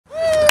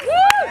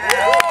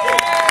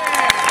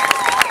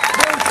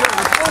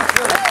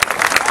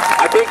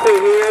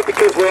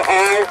we're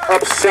all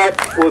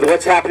upset with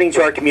what's happening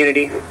to our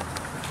community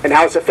and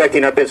how it's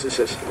affecting our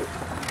businesses.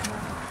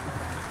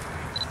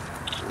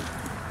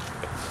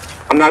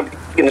 I'm not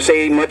going to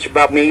say much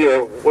about me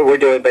or what we're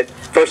doing, but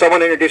first I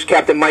want to introduce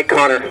Captain Mike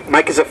Connor.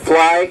 Mike is a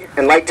fly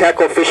and light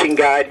tackle fishing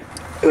guide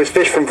who has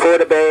fished from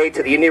Florida Bay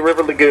to the Indian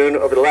River Lagoon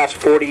over the last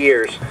 40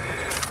 years.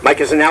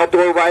 Mike is an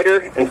outdoor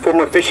writer and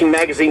former fishing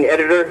magazine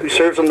editor who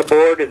serves on the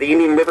board of the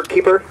Indian River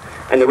Keeper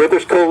and the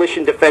Rivers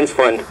Coalition Defense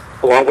Fund,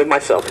 along with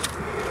myself.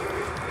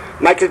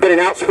 Mike has been an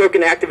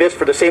outspoken activist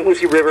for the St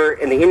Lucie River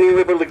and the Indian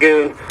River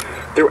Lagoon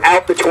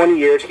throughout the 20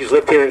 years he's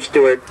lived here in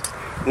Stuart.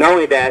 Not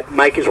only that,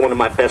 Mike is one of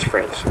my best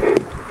friends.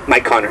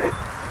 Mike Connor.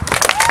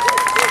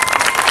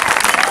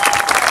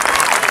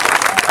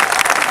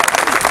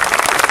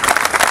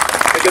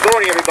 Good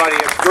morning, everybody.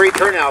 It's a great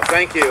turnout.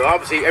 Thank you.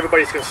 Obviously,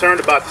 everybody's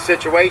concerned about the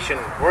situation.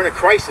 We're in a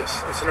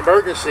crisis. It's an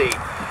emergency.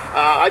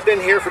 I've been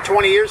here for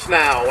 20 years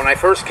now. When I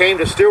first came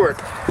to Stuart,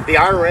 the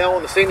IRL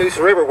and the St Lucie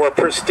River were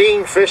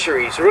pristine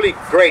fisheries, really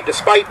great,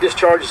 despite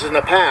discharges in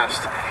the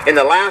past. In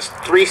the last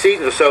 3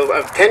 seasons or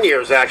so, 10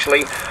 years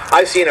actually,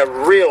 I've seen a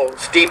real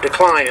steep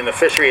decline in the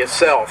fishery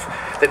itself.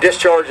 The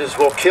discharges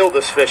will kill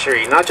this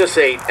fishery, not just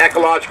an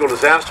ecological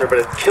disaster, but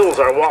it kills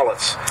our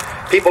wallets.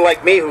 People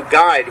like me who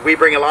guide, we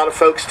bring a lot of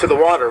folks to the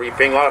water. We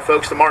bring a lot of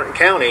folks to Martin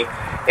County.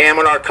 And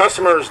when our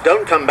customers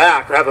don't come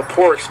back or have a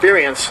poor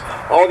experience,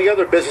 all the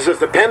other businesses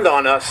depend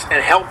on us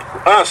and help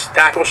us,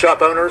 tackle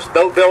shop owners,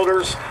 boat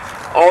builders,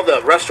 all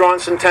the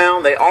restaurants in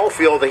town. They all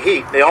feel the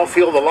heat. They all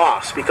feel the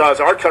loss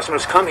because our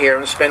customers come here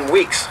and spend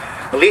weeks,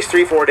 at least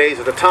 3-4 days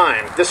at a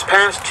time. This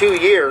past 2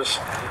 years,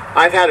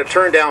 I've had to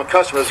turn down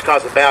customers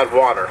because of bad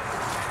water.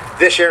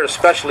 This year,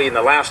 especially in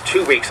the last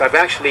 2 weeks, I've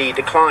actually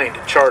declined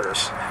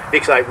charters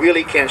because I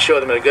really can't show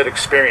them a good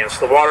experience.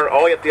 The water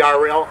all the way up the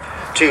RL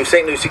to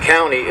St. Lucie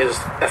County is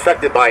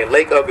affected by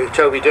Lake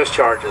Okeechobee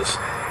discharges.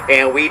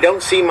 And we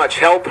don't see much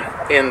help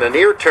in the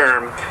near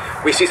term.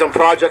 We see some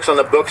projects on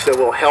the books that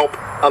will help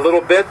a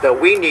little bit, but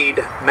we need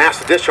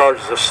massive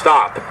discharges to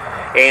stop.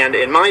 And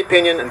in my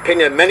opinion, and the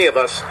opinion of many of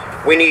us,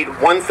 we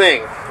need one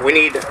thing. We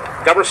need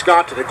Governor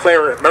Scott to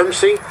declare an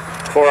emergency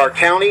for our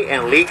county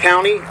and Lee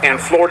County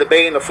and Florida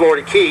Bay and the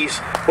Florida Keys,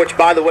 which,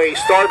 by the way, is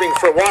starving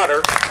for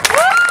water.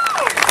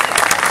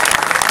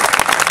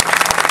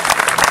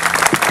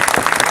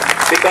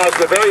 Because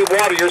the very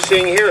water you're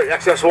seeing here,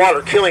 excess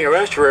water killing our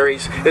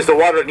estuaries, is the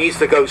water that needs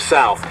to go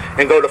south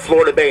and go to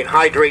Florida Bay and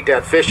hydrate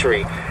that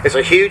fishery. It's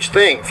a huge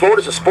thing.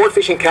 Florida's a sport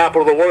fishing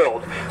capital of the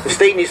world. The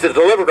state needs to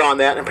deliver on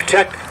that and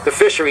protect the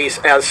fisheries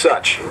as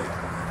such.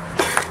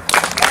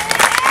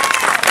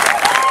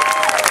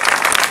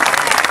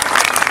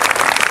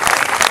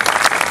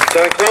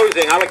 So in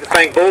closing, I'd like to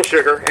thank Bull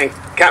Sugar and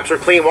Capture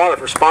Clean Water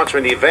for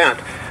sponsoring the event.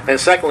 And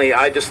secondly,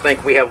 I just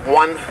think we have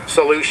one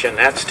solution.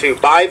 That's to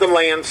buy the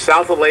land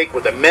south of the lake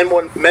with the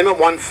Amendment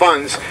 1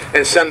 funds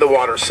and send the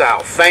water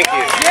south. Thank you.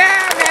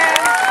 Yeah, man.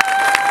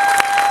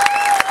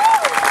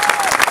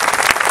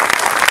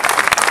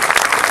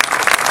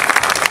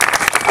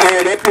 All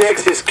right, up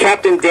next is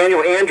Captain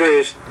Daniel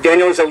Andrews.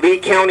 Daniel is a Lee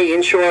County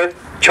inshore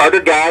charter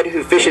guide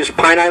who fishes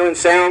Pine Island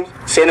Sound,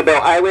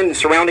 Sanibel Island, and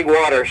surrounding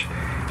waters.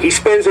 He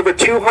spends over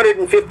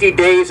 250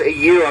 days a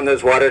year on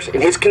those waters,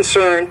 and his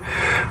concern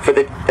for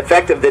the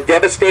effect of the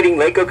devastating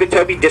Lake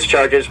Okeechobee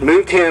discharges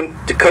moved him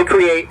to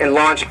co-create and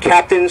launch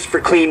Captains for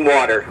Clean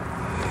Water,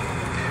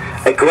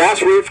 a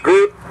grassroots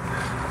group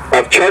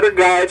of charter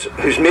guides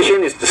whose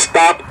mission is to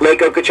stop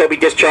Lake Okeechobee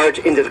discharge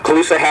into the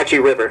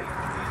Caloosahatchee River.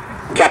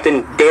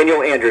 Captain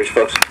Daniel Andrews,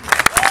 folks.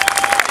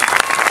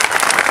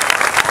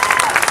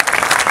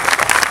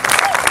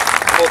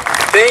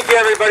 Thank you,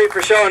 everybody,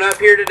 for showing up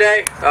here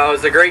today. It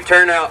was a great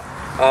turnout.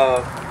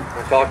 Am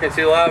I talking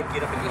too loud?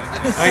 Get up and go.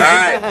 All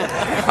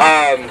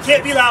right.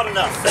 Can't be loud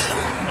enough.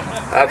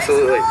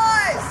 Absolutely.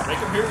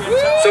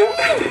 So,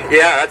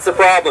 yeah, that's the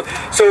problem.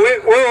 So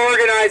we're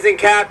organizing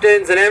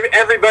captains and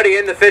everybody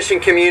in the fishing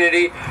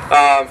community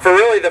for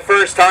really the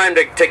first time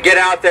to get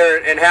out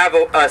there and have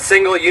a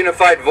single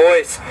unified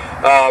voice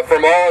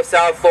from all of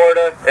South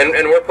Florida,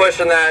 and we're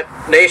pushing that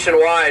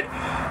nationwide.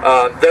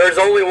 There's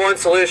only one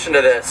solution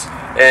to this.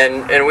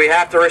 And we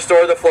have to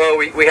restore the flow.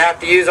 We have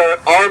to use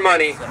our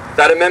money,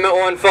 that Amendment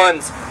 1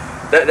 funds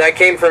that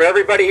came from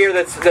everybody here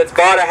that's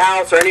bought a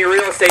house or any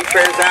real estate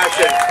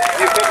transaction.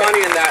 You put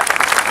money in that.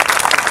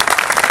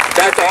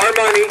 That's our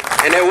money,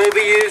 and it will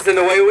be used in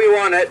the way we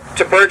want it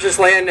to purchase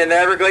land in the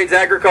Everglades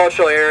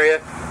agricultural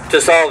area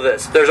to solve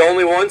this. There's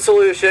only one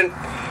solution,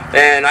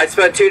 and I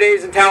spent 2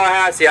 days in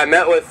Tallahassee. I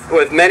met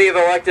with many of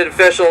elected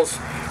officials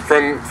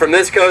from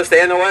this coast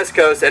and the west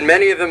coast, and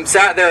many of them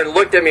sat there and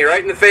looked at me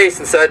right in the face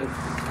and said,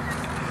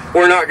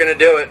 we're not going to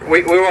do it.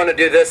 We want to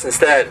do this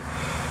instead.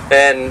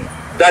 And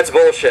that's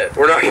bullshit.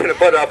 We're not going to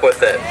put up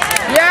with it.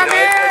 Yeah,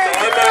 man.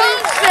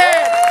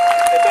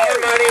 It's our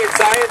money, and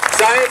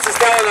science is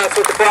telling us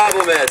what the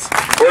problem is.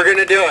 We're going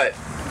to do it.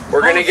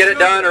 We're going to get it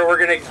done, or we're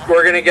going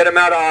to get them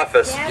out of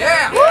office.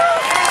 Yeah.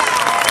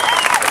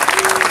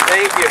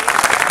 Thank you.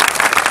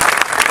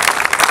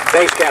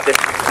 Thanks, Captain.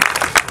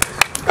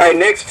 All right,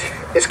 next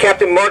is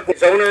Captain Mark,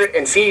 is owner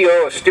and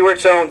CEO of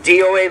Stuart's own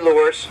DOA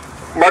Lures.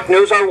 Mark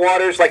knows our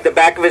waters like the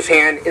back of his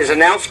hand, is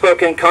an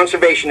outspoken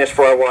conservationist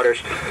for our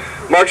waters.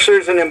 Mark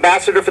serves as an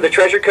ambassador for the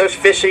Treasure Coast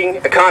fishing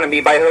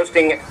economy by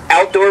hosting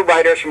outdoor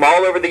riders from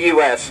all over the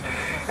U.S.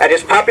 at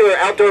his popular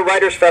Outdoor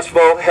Riders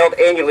Festival held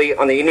annually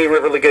on the Indian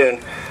River Lagoon.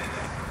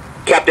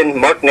 Captain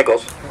Mark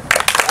Nichols.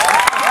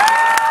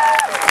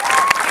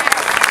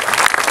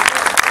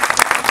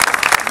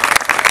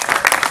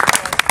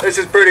 This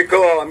is pretty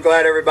cool. I'm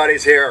glad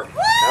everybody's here.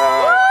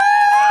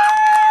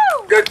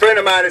 Good friend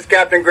of mine is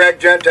Captain Greg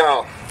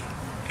Gentile.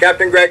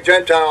 Captain Greg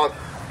Gentile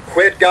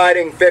quit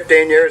guiding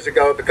 15 years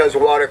ago because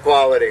of water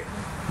quality.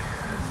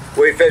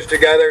 We fished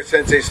together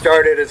since he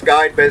started his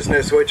guide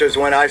business, which is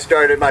when I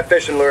started my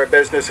fishing lure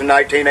business in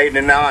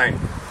 1989.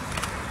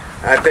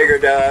 I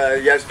figured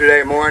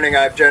yesterday morning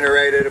I've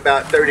generated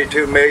about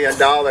 $32 million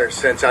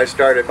since I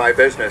started my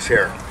business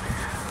here.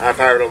 I've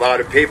hired a lot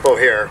of people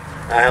here.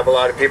 I have a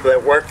lot of people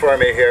that work for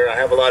me here. I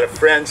have a lot of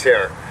friends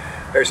here.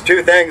 There's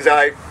two things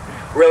I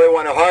really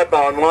want to harp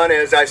on. One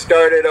is I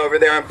started over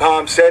there in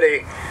Palm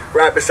City,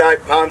 right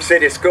beside Palm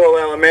City School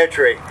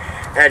Elementary,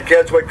 and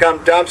kids would come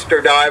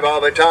dumpster dive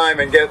all the time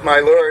and get my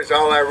lures,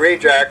 all our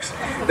rejects.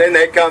 Then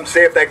they'd come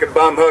see if they could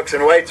bum hooks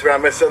and weights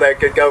from us so they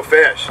could go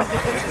fish.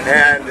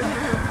 And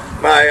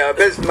my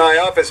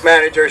office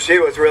manager, she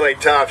was really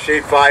tough.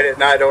 She'd fight it,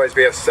 and I'd always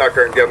be a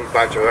sucker and give them a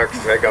bunch of hooks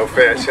as they go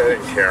fish. I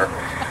didn't care.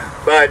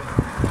 But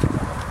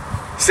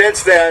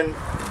since then,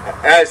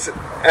 as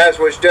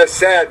was just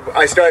said,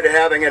 I started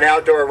having an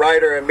outdoor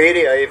rider and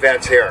media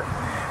events here.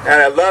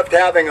 And I loved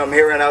having them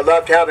here, and I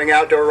loved having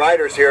outdoor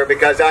riders here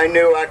because I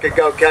knew I could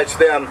go catch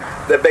them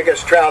the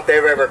biggest trout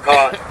they've ever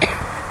caught.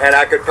 And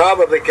I could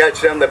probably catch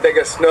them the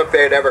biggest snook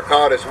they'd ever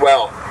caught as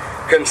well.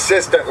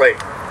 Consistently.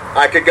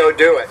 I could go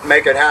do it,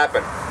 make it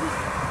happen.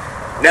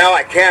 Now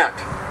I can't.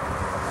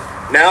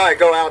 Now I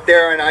go out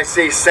there and I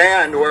see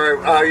sand where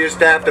I used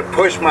to have to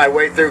push my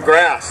way through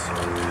grass.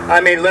 I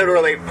mean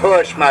literally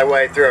push my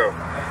way through.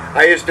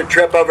 I used to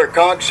trip over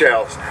conch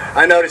shells.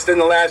 I noticed in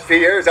the last few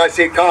years I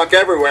see conch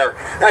everywhere.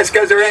 That's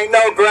because there ain't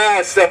no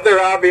grass, so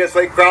they're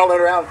obviously crawling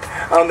around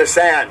on the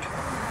sand.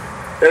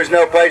 There's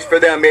no place for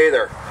them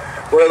either.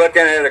 We're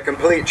looking at a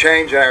complete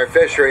change in our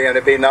fishery, and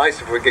it'd be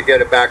nice if we could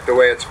get it back the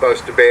way it's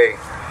supposed to be.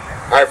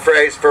 Our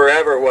phrase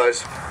forever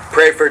was,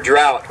 pray for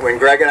drought. When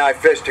Greg and I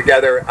fished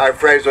together, our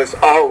phrase was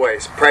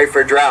always, pray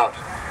for drought.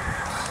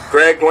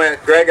 Greg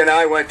and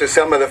I went to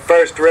some of the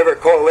first River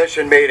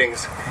Coalition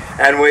meetings,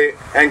 and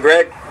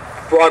Greg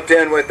walked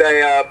in with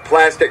a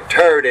plastic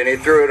turd and he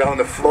threw it on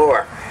the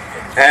floor.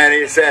 And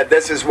he said,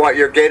 this is what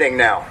you're getting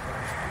now.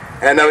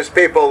 And those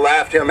people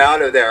laughed him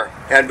out of there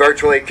and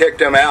virtually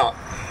kicked him out.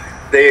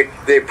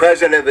 The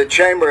president of the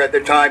chamber at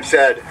the time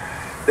said,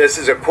 this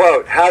is a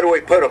quote, how do we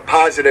put a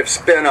positive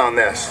spin on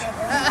this?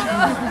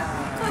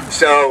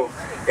 So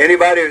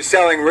anybody who's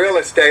selling real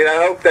estate,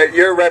 I hope that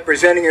you're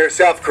representing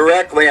yourself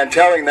correctly and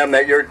telling them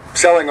that you're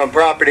selling them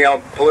property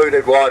on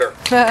polluted water.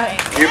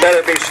 You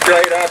better be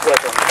straight up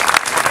with them.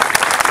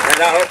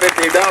 And I hope if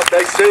you don't,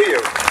 they sue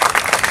you.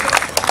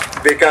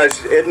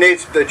 Because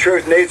the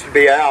truth needs to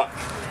be out.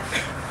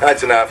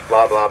 That's enough,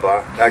 blah, blah,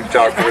 blah. I can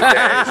talk for days.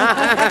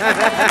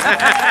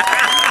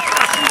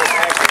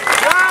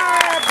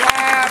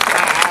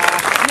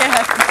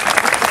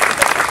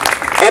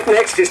 Up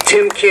next is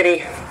Tim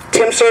Kinney.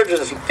 Tim served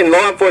in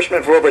law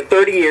enforcement for over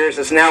 30 years,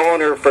 is now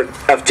owner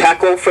of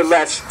Tackle for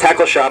Less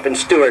Tackle Shop in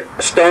Stuart,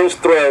 a stone's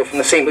throw from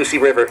the St Lucie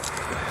River.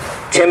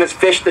 Tim has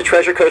fished the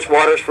Treasure Coast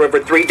waters for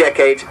over 3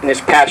 decades and is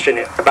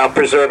passionate about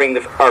preserving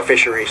our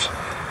fisheries.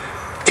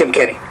 Tim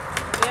Kinney.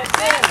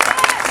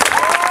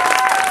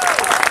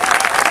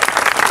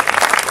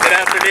 Good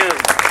afternoon.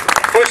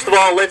 First of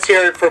all, let's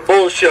hear it for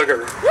Bull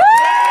Sugar. Is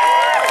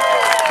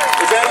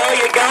that all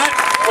you got?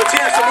 Let's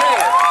hear some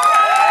more.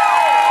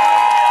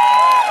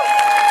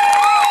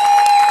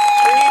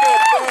 We need to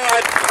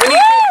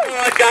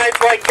applaud guys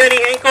like Kenny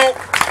Hinkle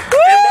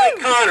and Mike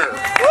Connor.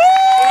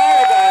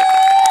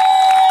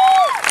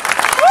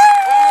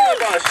 All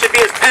of us should be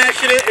as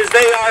passionate as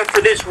they are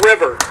for this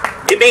river.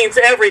 It means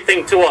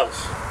everything to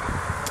us.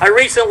 I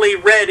recently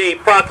read a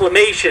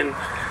proclamation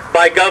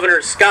by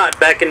Governor Scott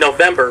back in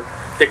November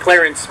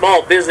declaring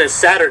Small Business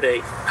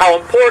Saturday, how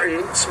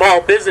important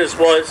small business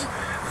was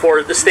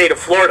for the state of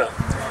Florida.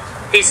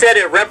 He said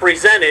it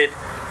represented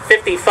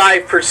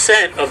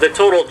 55% of the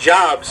total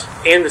jobs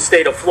in the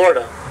state of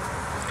Florida.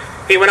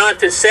 He went on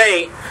to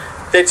say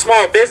that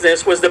small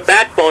business was the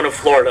backbone of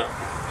Florida.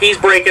 He's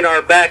breaking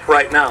our back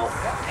right now.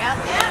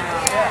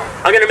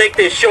 I'm going to make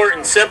this short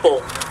and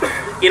simple.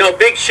 You know,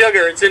 Big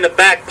Sugar is in the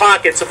back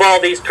pockets of all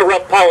these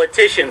corrupt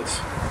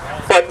politicians.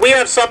 But we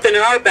have something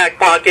in our back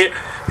pocket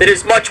that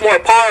is much more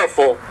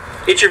powerful.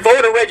 It's your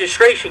voter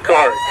registration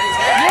card.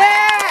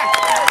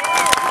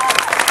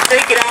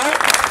 Take it out,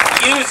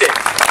 use it.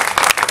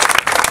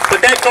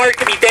 But that card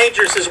can be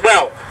dangerous as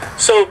well.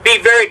 So be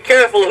very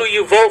careful who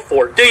you vote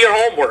for. Do your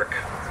homework.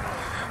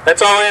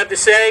 That's all I have to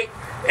say.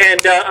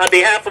 And on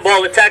behalf of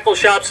all the tackle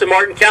shops in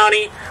Martin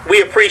County,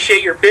 we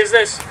appreciate your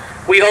business.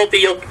 We hope that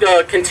you'll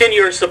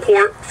continue your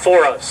support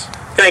for us.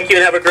 Thank you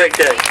and have a great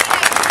day.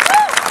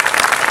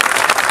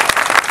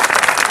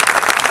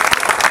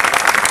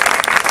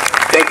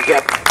 Thank you,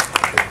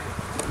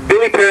 Captain.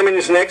 Billy Perriman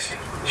is next.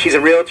 She's a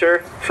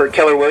realtor for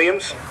Keller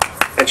Williams,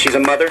 and she's a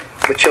mother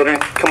with children.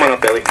 Come on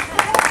up, Billy.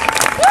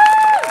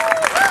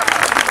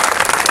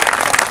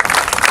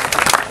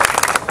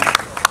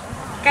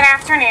 Good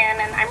afternoon,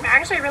 and I'm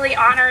actually really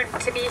honored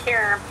to be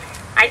here.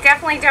 I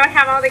definitely don't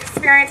have all the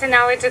experience and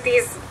knowledge that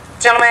these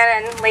gentlemen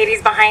and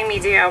ladies behind me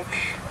do.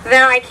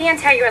 Though I can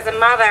tell you as a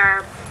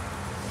mother,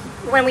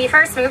 when we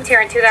first moved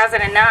here in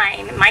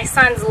 2009, my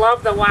sons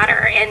love the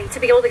water, and to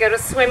be able to go to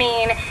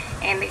swimming,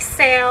 and they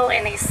sail,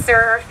 and they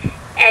surf,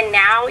 and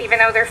now, even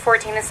though they're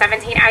 14 and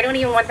 17, I don't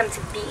even want them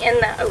to be in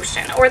the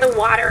ocean or the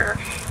water.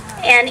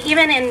 And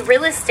even in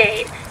real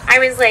estate, I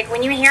was like,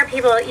 when you hear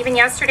people, even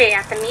yesterday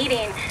at the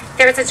meeting,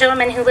 there's a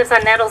gentleman who lives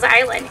on Nettles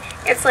Island.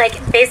 It's like,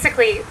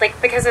 basically, like,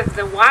 because of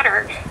the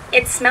water,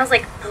 it smells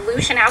like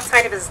pollution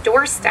outside of his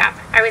doorstep.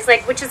 I was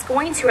like, which is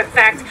going to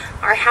affect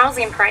our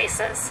housing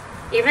prices.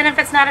 Even if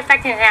it's not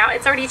affecting it now,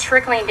 it's already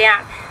trickling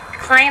down.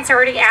 Clients are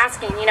already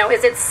asking, you know,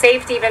 is it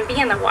safe to even be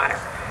in the water?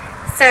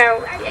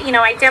 So, you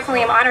know, I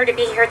definitely am honored to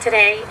be here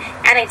today,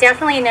 and I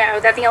definitely know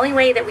that the only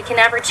way that we can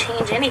ever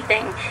change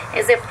anything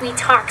is if we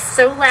talk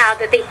so loud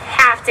that they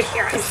have to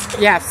hear us.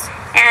 Yes.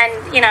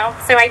 And, you know,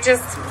 so I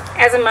just,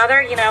 as a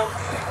mother, you know,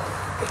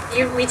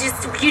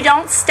 you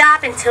don't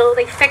stop until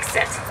they fix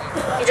it.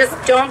 You just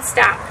don't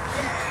stop.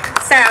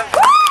 So,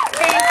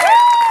 thank you.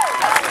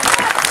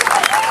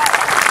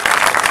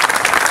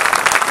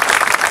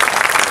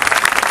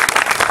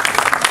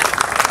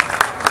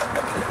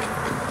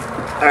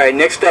 All right,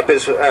 next up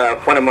is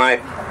one of my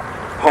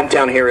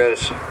hometown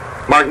heroes,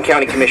 Martin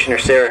County Commissioner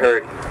Sarah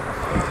Hurd.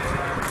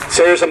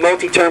 Sarah's a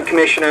multi-term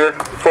commissioner,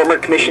 former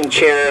commission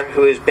chair,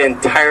 who has been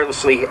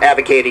tirelessly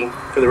advocating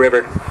for the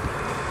river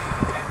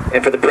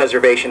and for the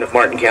preservation of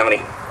Martin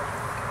County.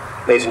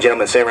 Ladies and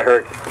gentlemen, Sarah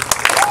Hurd.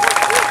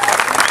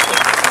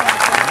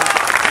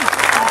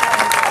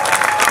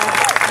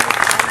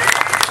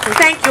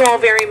 Thank you all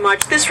very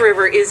much. This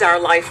river is our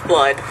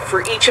lifeblood.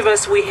 For each of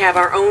us, we have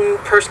our own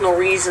personal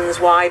reasons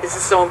why this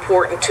is so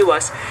important to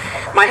us.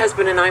 My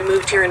husband and I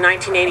moved here in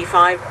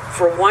 1985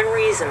 for one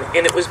reason,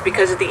 and it was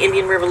because of the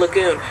Indian River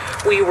Lagoon.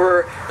 We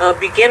were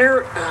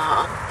beginner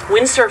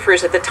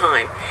windsurfers at the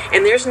time,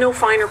 and there's no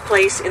finer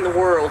place in the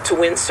world to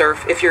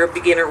windsurf if you're a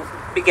beginner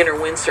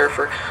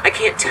windsurfer. I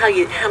can't tell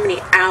you how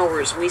many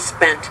hours we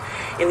spent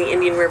in the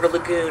Indian River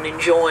Lagoon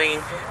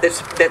enjoying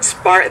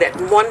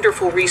that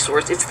wonderful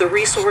resource. It's the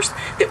resource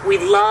that we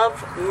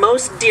love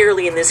most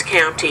dearly in this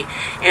county,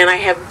 and I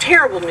have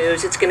terrible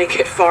news. It's going to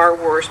get far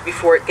worse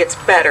before it gets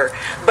better,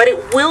 but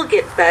it will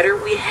get better.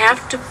 We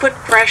have to put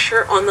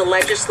pressure on the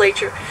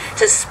legislature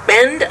to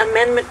spend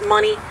amendment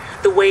money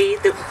the way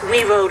that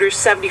we voters,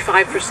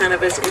 75%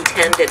 of us,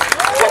 intended.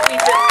 What we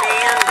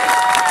demand.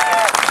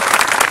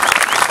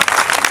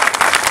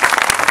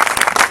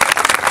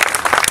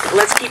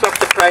 Let's keep up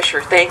the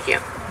pressure. Thank you.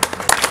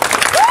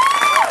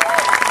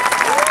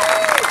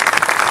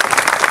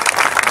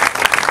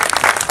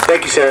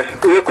 Thank you, Sarah.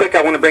 Real quick,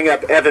 I want to bring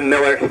up Evan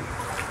Miller,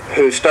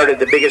 who started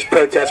the biggest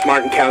protest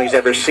Martin County's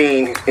ever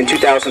seen in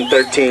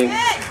 2013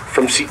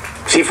 from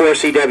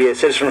C4CW,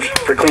 Citizens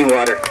for Clean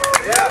Water.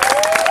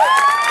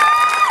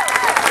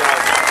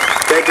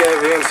 Thank you,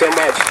 everyone, so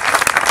much.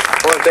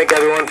 I want to thank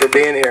everyone for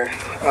being here.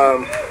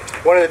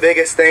 One of the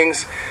biggest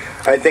things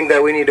I think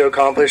that we need to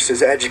accomplish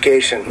is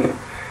education.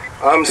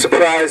 I'm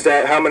surprised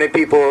at how many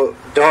people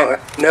don't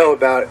know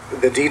about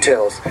the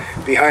details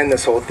behind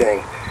this whole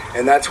thing.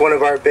 And that's one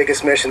of our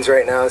biggest missions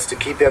right now, is to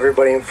keep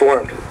everybody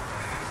informed.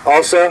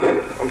 Also,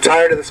 I'm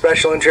tired of the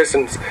special interest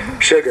in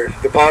sugar.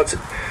 The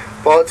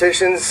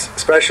politicians'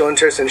 special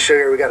interest in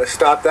sugar, we got to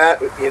stop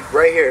that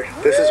right here.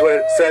 This is what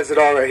it says it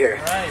all right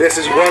here. This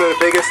is one of the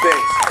biggest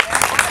things.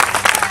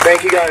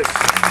 Thank you, guys.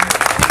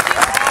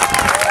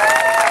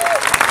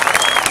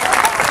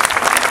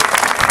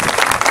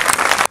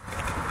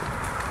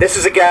 This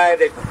is a guy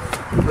that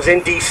was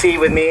in D.C.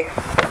 with me,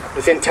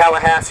 was in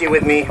Tallahassee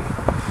with me.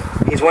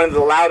 He's one of the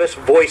loudest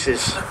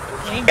voices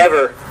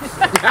ever,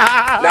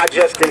 not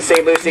just in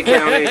St. Lucie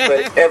County,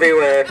 but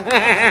everywhere.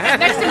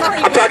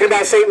 I'm talking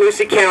about St.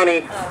 Lucie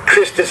County,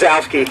 Chris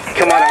Dazowski.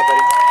 Come on up,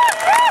 buddy.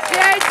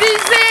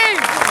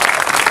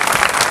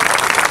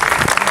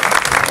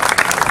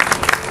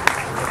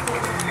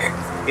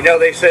 You know,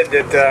 they said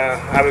that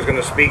I was going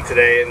to speak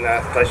today, and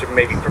I should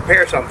maybe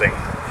prepare something.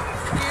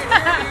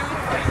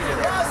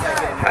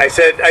 I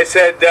said,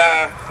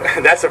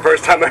 that's the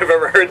first time I've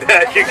ever heard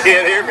that. You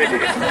can't hear me.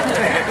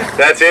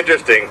 That's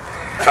interesting.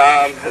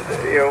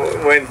 You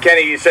know, when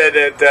Kenny said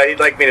that he'd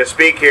like me to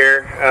speak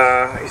here,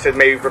 he said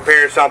maybe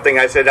prepare something.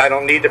 I said I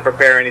don't need to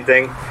prepare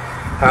anything.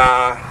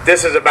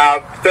 This is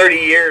about 30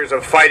 years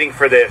of fighting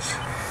for this.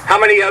 How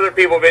many other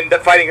people have been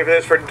fighting for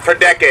this for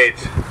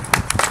decades?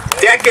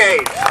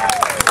 Decades.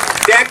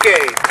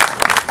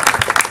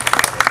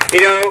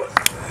 You know,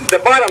 the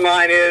bottom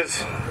line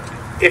is,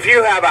 if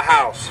you have a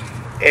house,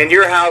 and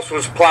your house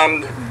was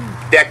plumbed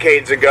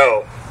decades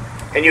ago,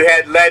 and you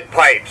had lead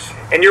pipes,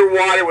 and your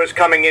water was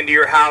coming into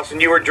your house,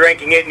 and you were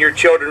drinking it, and your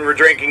children were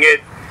drinking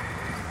it,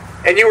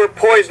 and you were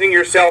poisoning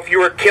yourself, you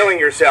were killing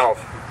yourself,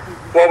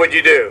 what would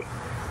you do?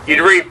 You'd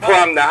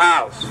replumb the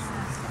house.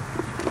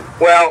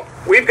 Well,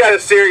 we've got a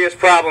serious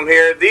problem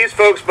here. These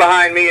folks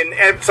behind me,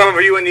 and some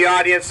of you in the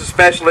audience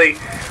especially,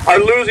 are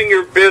losing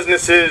your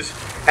businesses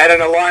at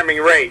an alarming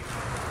rate.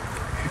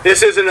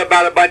 This isn't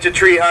about a bunch of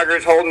tree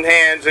huggers holding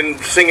hands and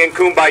singing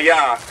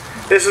Kumbaya.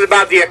 This is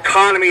about the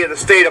economy of the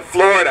state of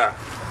Florida.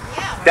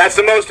 That's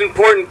the most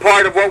important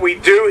part of what we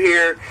do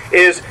here,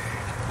 is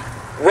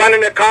run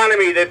an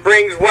economy that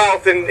brings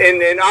wealth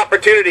and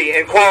opportunity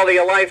and quality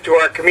of life to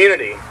our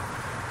community.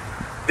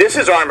 This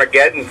is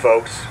Armageddon,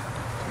 folks.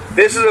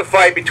 This is a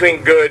fight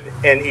between good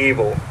and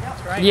evil.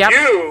 Yep.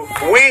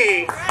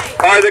 We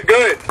are the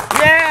good.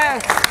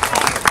 Yes.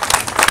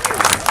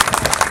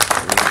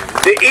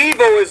 The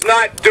evil is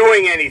not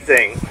doing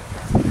anything.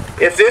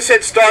 If this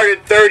had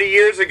started 30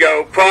 years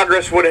ago,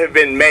 progress would have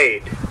been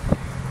made.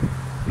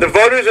 The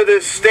voters of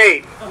this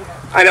state,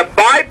 on a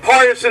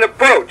bipartisan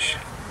approach,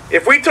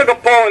 if we took a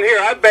poll in here,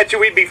 I bet you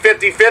we'd be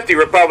 50-50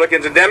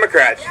 Republicans and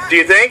Democrats. Do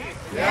you think?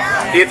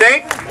 Yeah. Do you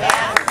think?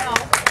 Yeah.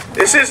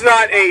 This is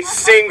not a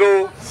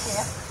single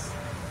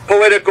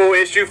political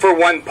issue for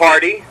one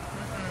party.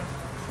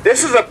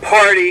 This is a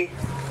party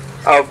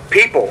of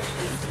people.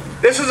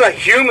 This is a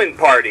human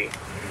party.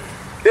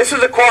 This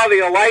is a quality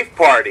of life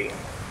party.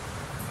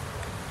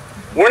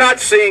 We're not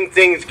seeing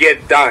things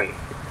get done.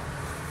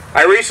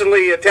 I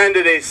recently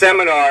attended a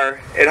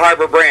seminar at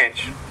Harbor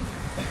Branch,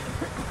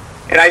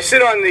 and I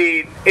sit on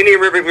the Indian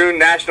River Lagoon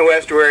National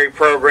Estuary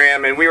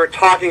Program, and we were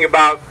talking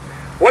about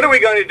what are we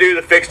going to do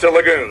to fix the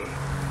lagoon.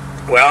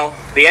 Well,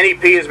 the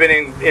NEP has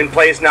been in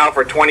place now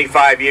for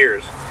 25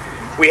 years.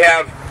 We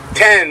have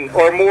 10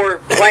 or more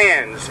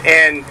plans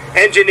and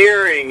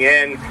engineering,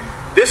 and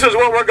this is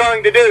what we're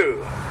going to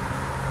do.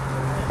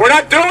 We're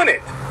not doing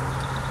it.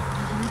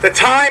 The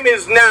time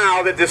is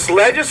now that this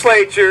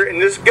legislature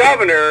and this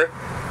governor,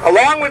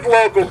 along with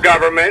local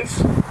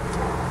governments,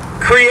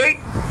 create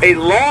a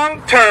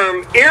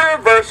long-term,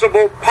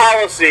 irreversible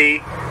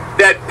policy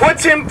that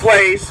puts in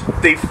place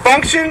the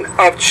function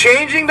of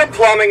changing the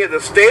plumbing of the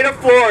state of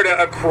Florida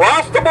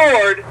across the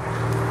board,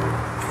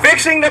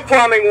 fixing the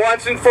plumbing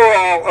once and for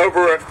all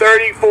over a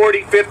 30,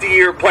 40,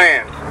 50-year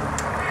plan.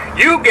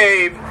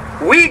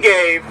 We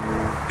gave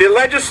the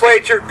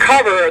legislature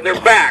cover on their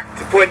back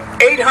to put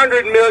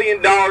 $800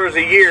 million a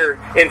year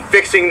in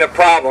fixing the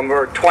problem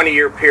over a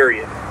 20-year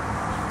period.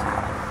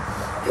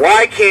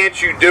 Why can't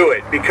you do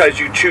it? Because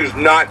you choose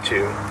not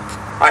to.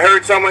 I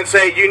heard someone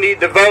say you need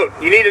to vote.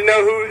 You need to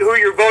know who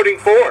you're voting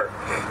for.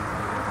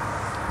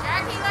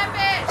 Jackie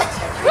Lippett!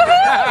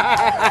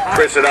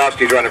 Chris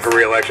Sadowski's running for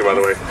re-election, by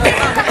the way.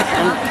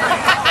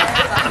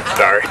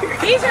 Sorry.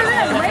 These are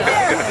them, right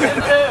there.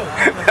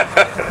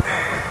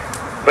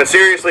 But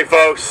seriously,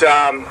 folks,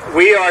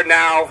 we are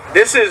now.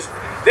 This is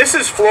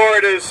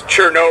Florida's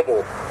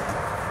Chernobyl.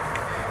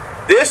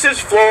 This is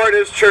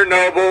Florida's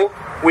Chernobyl.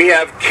 We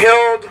have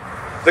killed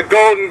the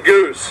golden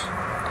goose.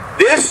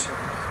 This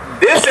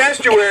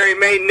estuary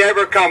may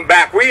never come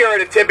back. We are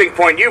at a tipping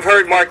point. You've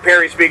heard Mark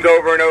Perry speak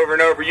over and over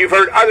and over. You've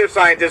heard other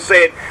scientists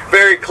say it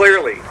very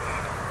clearly.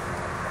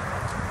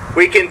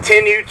 We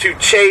continue to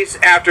chase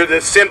after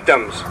the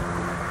symptoms.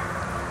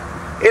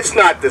 It's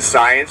not the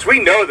science. We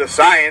know the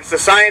science. The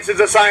science is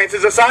the science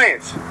is the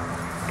science.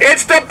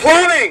 It's the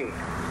plumbing.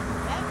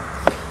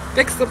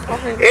 Fix the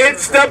plumbing.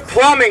 It's the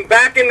plumbing.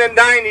 Back in the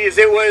 90s,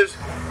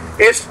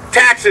 it's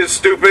taxes,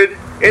 stupid.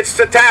 It's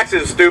the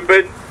taxes,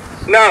 stupid.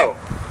 No.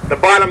 The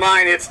bottom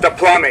line, it's the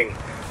plumbing.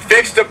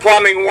 Fix the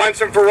plumbing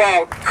once and for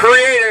all.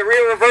 Create a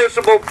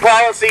irreversible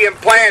policy and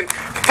plan.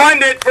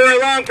 Fund it for a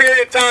long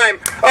period of time.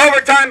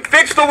 Over time,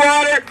 fix the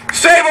water.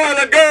 Save our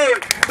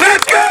lagoon.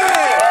 Let's go!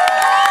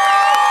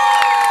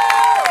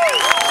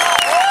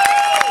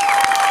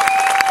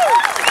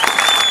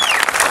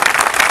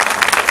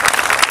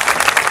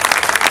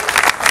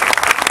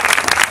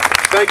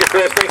 Thank you,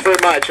 Chris. Thanks very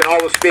much. And all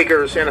the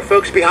speakers and the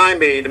folks behind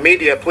me, the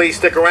media, please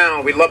stick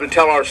around. We'd love to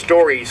tell our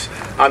stories.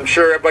 I'm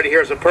sure everybody here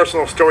has a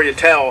personal story to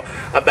tell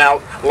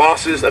about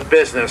losses of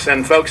business.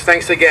 And folks,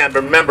 thanks again.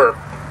 But remember,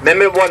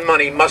 Amendment 1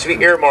 money must be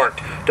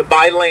earmarked to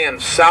buy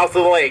land south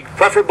of the lake,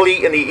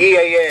 preferably in the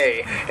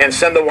EAA, and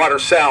send the water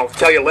south.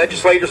 Tell your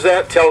legislators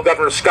that. Tell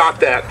Governor Scott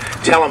that.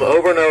 Tell him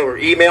over and over.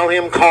 Email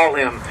him, call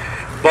him,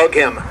 bug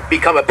him.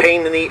 Become a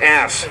pain in the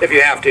ass if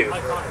you have to.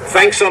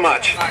 Thanks so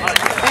much.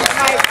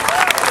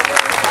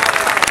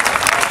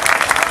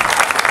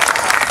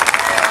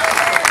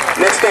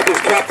 Next up is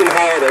Captain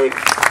Holiday.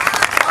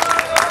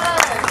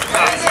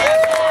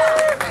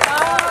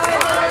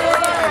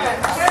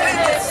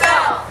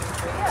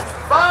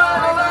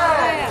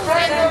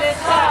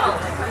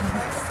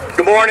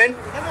 Good morning.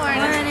 Good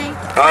morning.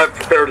 I've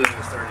prepared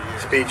a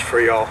speech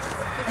for y'all.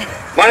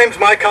 My name's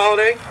Mike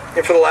Holiday,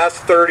 and for the last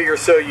 30 or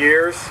so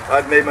years,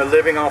 I've made my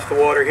living off the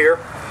water here,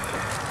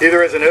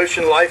 either as an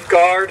ocean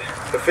lifeguard,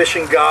 a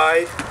fishing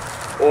guide,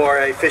 or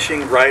a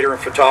fishing writer and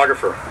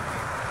photographer.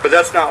 But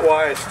that's not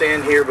why I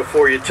stand here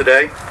before you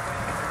today.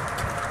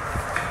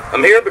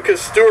 I'm here because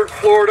Stuart,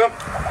 Florida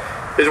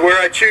is where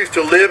I choose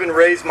to live and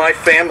raise my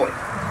family.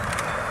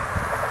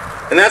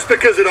 And that's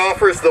because it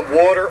offers the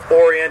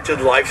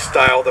water-oriented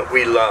lifestyle that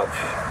we love.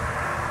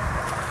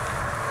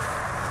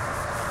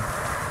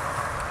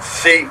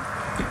 See,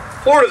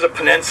 Florida's a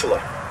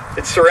peninsula.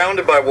 It's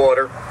surrounded by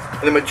water,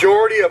 and the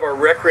majority of our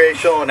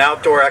recreational and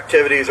outdoor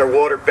activities are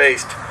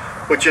water-based,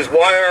 which is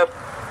why our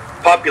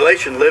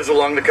population lives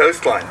along the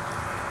coastline.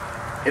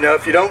 You know,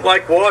 if you don't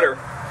like water,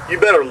 you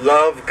better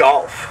love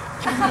golf.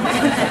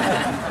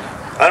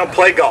 I don't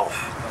play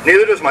golf.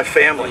 Neither does my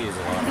family.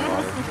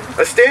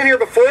 I stand here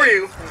before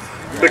you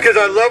because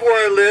I love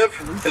where I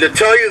live and to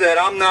tell you that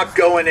I'm not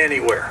going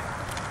anywhere.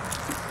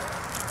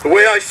 The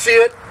way I see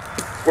it,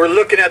 we're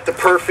looking at the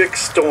perfect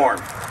storm.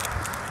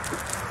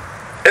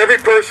 Every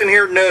person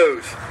here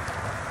knows,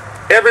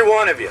 every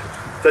one of you,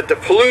 that the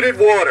polluted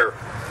water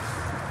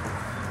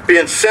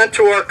being sent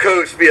to our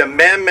coast via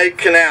man-made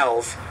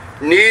canals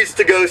needs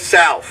to go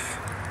south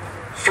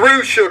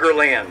through Sugar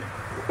Land,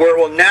 where it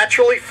will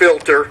naturally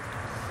filter,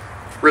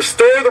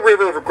 restore the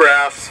river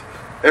grass,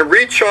 and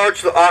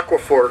recharge the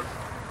aquifer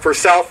for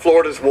South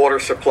Florida's water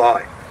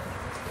supply.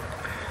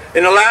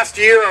 In the last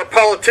year, our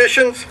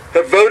politicians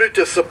have voted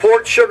to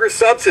support sugar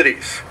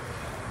subsidies,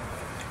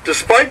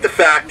 despite the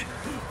fact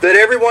that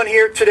everyone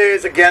here today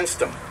is against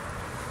them.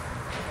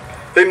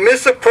 They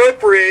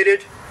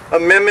misappropriated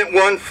Amendment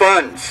 1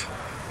 funds,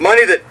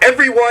 money that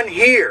everyone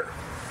here,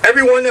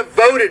 everyone that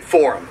voted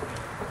for them,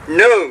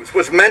 knows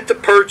was meant to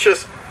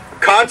purchase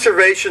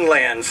conservation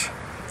lands,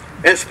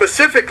 and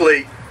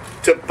specifically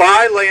to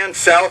buy land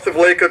south of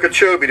Lake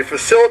Okeechobee to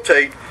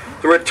facilitate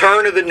the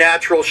return of the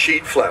natural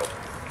sheet flow.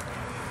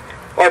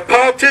 Our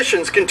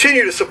politicians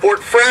continue to support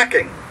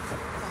fracking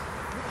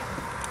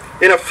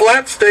in a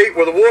flat state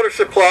where the water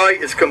supply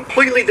is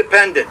completely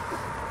dependent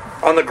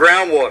on the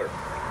groundwater,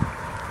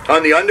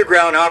 on the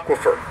underground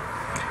aquifer.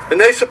 And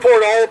they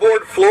support All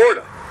Aboard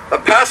Florida, a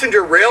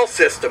passenger rail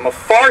system, a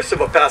farce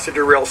of a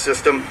passenger rail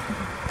system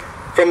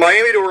from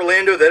Miami to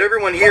Orlando that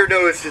everyone here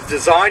knows is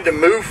designed to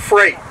move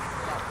freight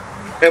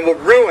and will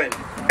ruin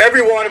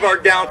every one of our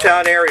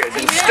downtown areas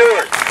in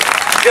Stuart,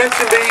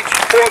 Jensen Beach,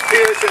 Fort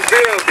Pierce, and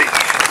Vero Beach.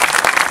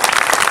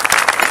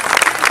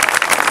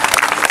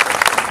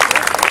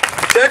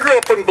 I grew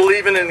up in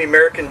believing in the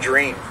American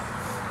dream,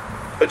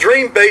 a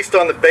dream based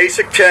on the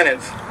basic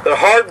tenets that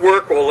hard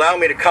work will allow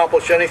me to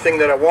accomplish anything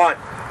that I want,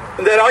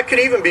 and that I could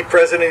even be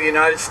president of the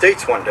United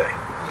States one day.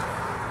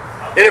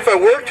 And if I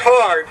worked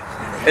hard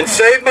and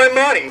saved my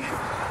money,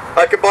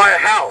 I could buy a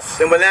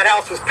house, and when that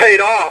house was paid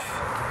off,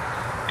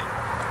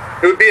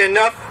 it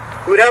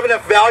would have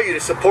enough value to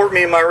support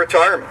me in my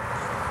retirement.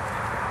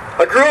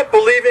 I grew up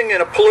believing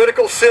in a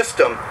political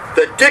system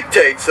that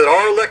dictates that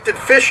our elected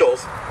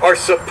officials are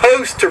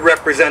supposed to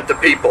represent the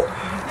people,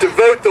 to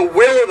vote the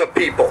will of the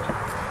people,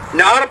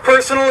 not a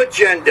personal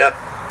agenda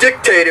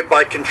dictated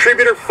by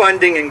contributor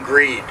funding and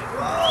greed.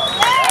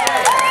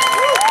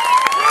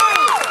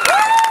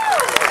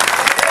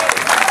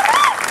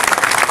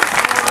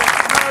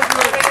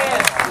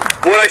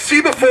 What I see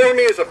before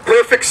me is a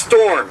perfect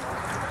storm,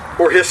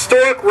 where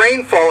historic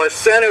rainfall has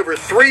sent over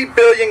 3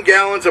 billion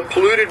gallons of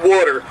polluted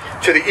water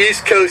to the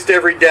East Coast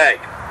every day,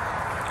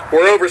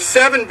 where over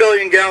 7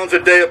 billion gallons a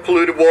day of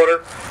polluted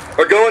water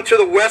are going to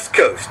the West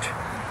Coast.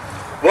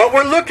 What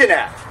we're looking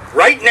at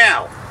right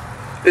now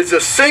is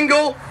the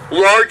single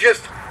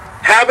largest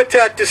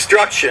habitat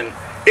destruction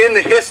in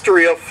the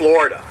history of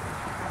Florida.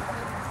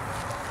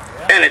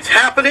 And it's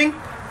happening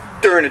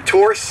during a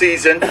tourist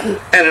season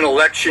and an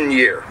election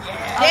year.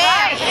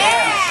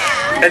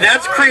 And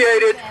that's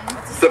created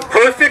the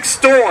perfect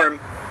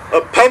storm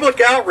of public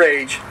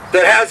outrage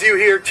that has you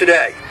here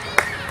today.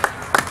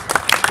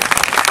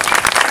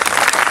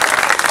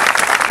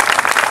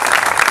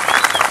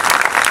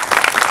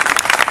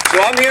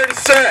 So I'm here to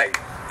say,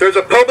 there's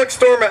a public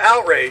storm of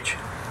outrage,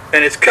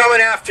 and it's coming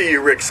after you,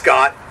 Rick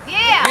Scott. It's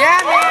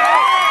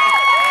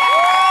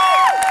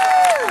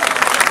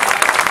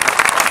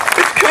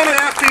coming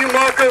after you,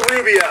 Marco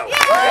Rubio.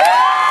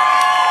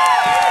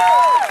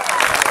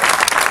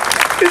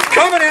 It's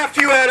coming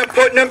after you, Adam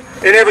Putnam,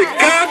 and every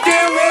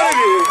goddamn one of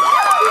you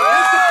who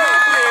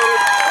misappropriated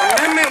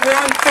Amendment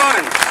 1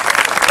 funds.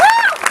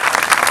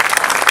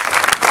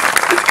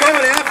 It's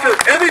coming after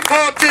every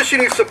politician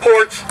who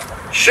supports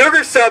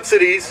sugar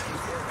subsidies,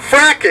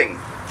 fracking,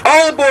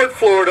 All Aboard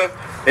Florida,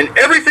 and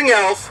everything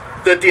else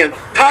that the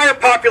entire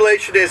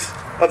population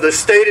of the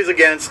state is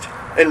against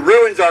and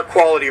ruins our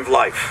quality of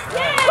life.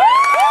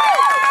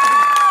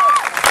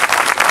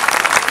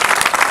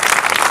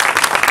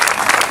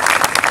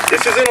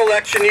 This is an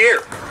election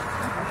year,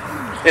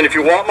 and if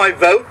you want my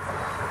vote,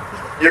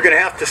 you're going to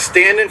have to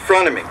stand in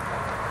front of me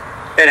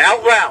and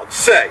out loud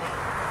say,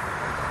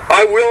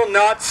 I will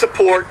not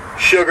support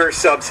sugar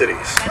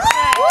subsidies.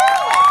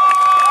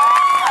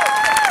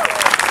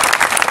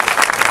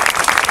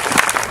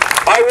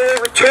 I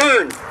will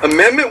return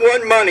Amendment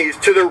 1 monies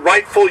to their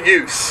rightful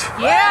use.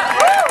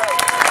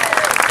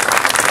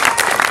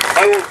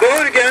 I will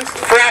vote against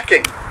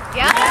fracking.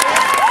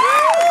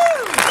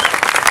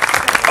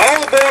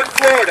 All Aboard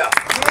Florida.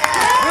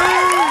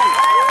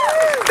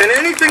 And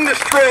anything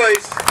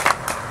destroys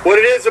what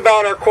it is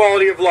about our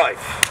quality of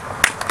life.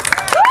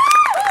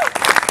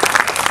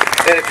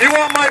 And if you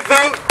want my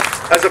vote,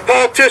 as a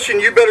politician,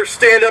 you better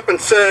stand up and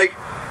say,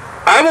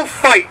 I will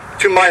fight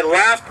to my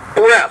last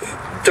breath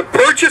to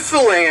purchase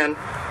the land,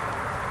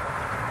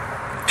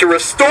 to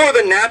restore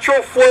the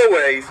natural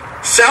flowways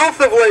south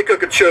of Lake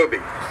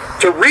Okeechobee,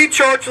 to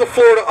recharge the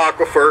Florida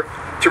aquifer,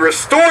 to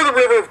restore the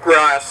River of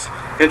Grass,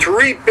 and to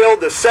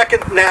rebuild the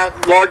second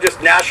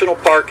largest national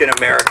park in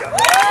America.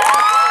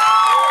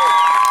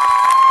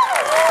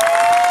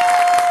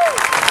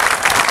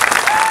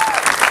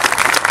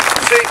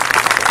 See,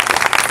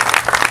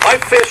 I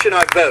fish and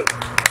I vote.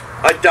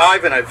 I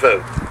dive and I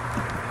vote.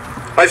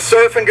 I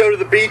surf and go to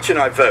the beach and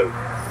I vote.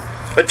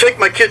 I take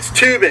my kids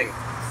tubing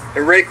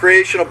and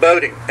recreational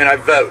boating and I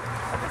vote.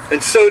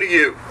 And so do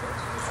you.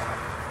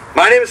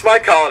 My name is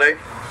Mike Holliday,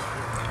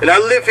 and I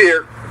live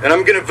here, and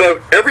I'm going to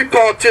vote every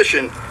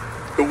politician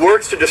who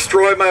works to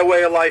destroy my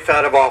way of life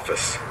out of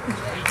office.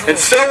 And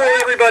so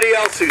will everybody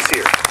else who's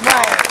here.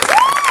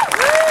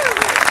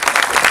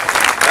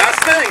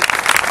 Last thing.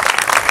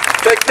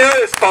 Take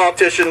notice,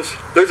 politicians.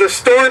 There's a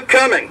storm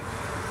coming.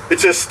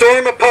 It's a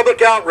storm of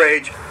public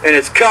outrage, and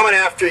it's coming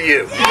after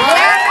you.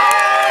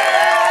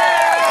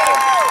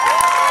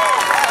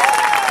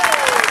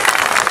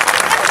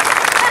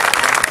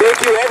 Thank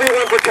you,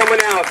 everyone, for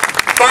coming out.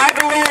 Buy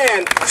the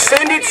land,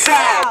 send it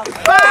south.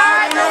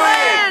 Buy the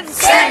land,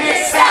 send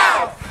it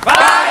south.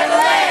 Buy the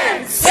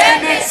land,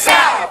 send it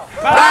south.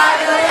 Buy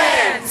the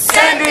land,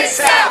 send it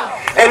south.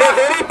 And if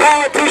any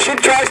politician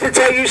tries to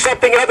tell you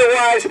something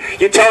otherwise,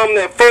 you tell them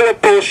they're full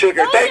of bull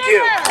sugar. Thank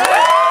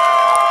you.